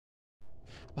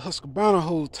The Husqvarna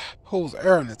holds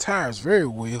air in the tires very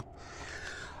well.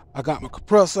 I got my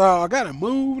compressor out. I got it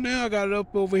moved now. I got it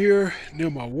up over here near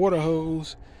my water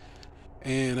hose.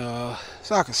 And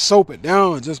so I can soap it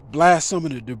down and just blast some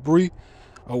of the debris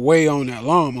away on that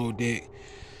lawnmower deck.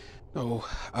 So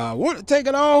I want to take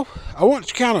it off. I want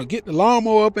to kind of get the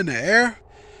lawnmower up in the air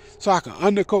so I can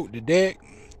undercoat the deck.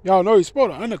 Y'all know you're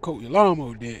supposed to undercoat your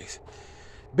lawnmower decks.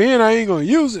 Being I ain't going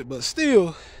to use it, but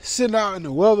still, sitting out in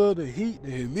the weather, the heat,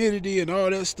 the humidity, and all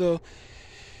that stuff,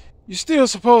 you're still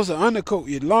supposed to undercoat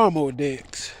your lawnmower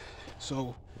decks.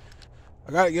 So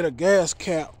I got to get a gas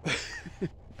cap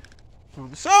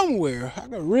from somewhere. I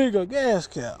can rig a gas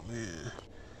cap, man.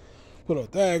 Put a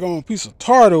daggone piece of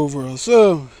tart over or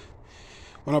something.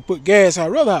 When I put gas, I'd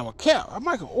rather have a cap. I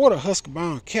might order a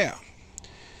Husqvarna cap. You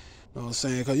know what I'm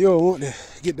saying? Because you don't want to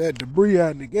get that debris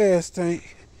out in the gas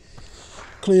tank.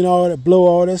 Clean all that, blow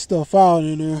all that stuff out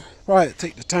in there. Probably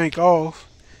take the tank off.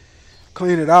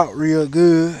 Clean it out real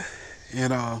good.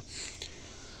 And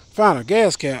find a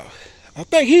gas cap. I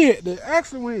think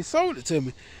actually when he sold it to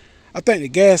me, I think the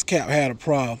gas cap had a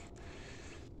problem.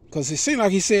 Because it seemed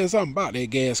like he said something about that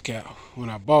gas cap when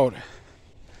I bought it.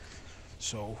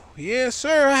 So, yes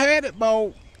sir, I had this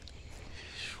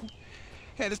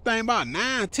thing about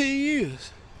 9-10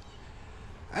 years.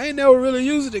 I ain't never really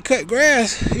used it to cut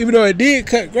grass, even though it did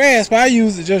cut grass, but I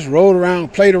used it just rolled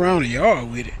around, played around the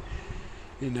yard with it,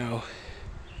 you know.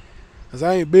 Because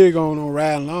I ain't big on no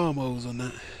riding lawnmowers or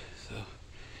nothing. So,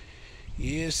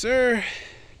 yes sir.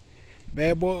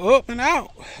 Bad boy up and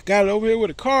out. Got it over here with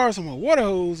the car, so my water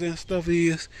hose and stuff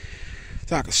is.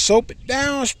 So I can soap it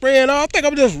down, spray it off. I think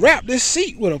I'm just wrap this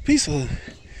seat with a piece of,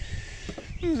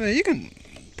 you can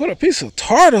put a piece of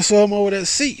tar or something over that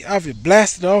seat. I've been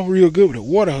blasted off real good with a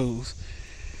water hose.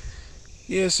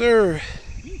 Yes, sir.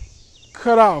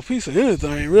 Cut out a piece of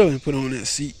anything really and put on that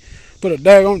seat. Put a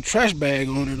daggone trash bag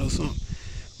on it or something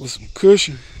with some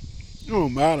cushion. It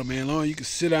don't matter, man. As long as you can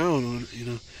sit down on it, you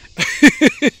know.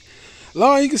 As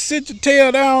long as you can sit your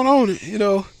tail down on it, you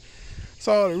know. That's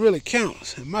all that really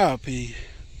counts, in my opinion.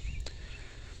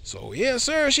 So, yes,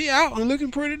 sir. She out and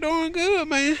looking pretty darn good,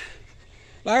 man.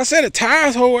 Like I said, the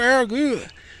tires hold air good.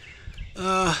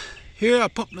 Here I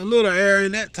pumped a little air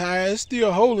in that tire. It's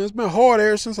still holding. It's been hard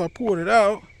air since I pulled it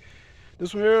out.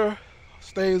 This one here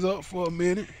stays up for a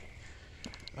minute.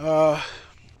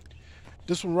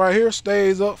 This one right here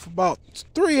stays up for about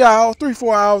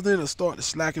 3-4 hours. Then it'll start to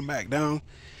slacken back down.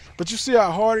 But you see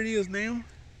how hard it is now?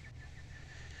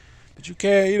 But you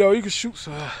can, you can shoot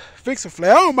some, fix a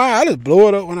flat. I don't mind. I just blow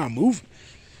it up when I move it.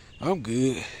 I'm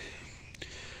good.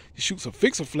 You shoot some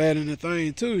fixer flat in the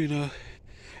thing too, you know.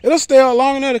 It'll stay out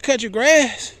long enough to cut your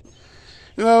grass.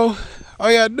 You know, all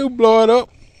you gotta do blow it up.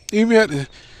 Even if you have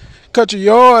to cut your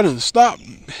yard and stop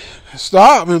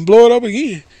and blow it up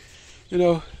again. You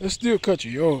know, it'll still cut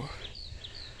your yard.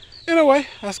 Anyway,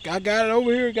 I got it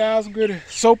over here, guys. I'm gonna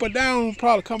soap it down.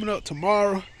 Probably coming up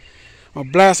tomorrow. I'll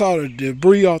blast all the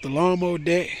debris off the lawnmower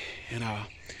deck. And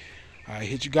I'll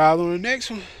hit you guys on the next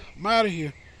one. I'm out of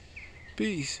here.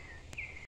 Peace.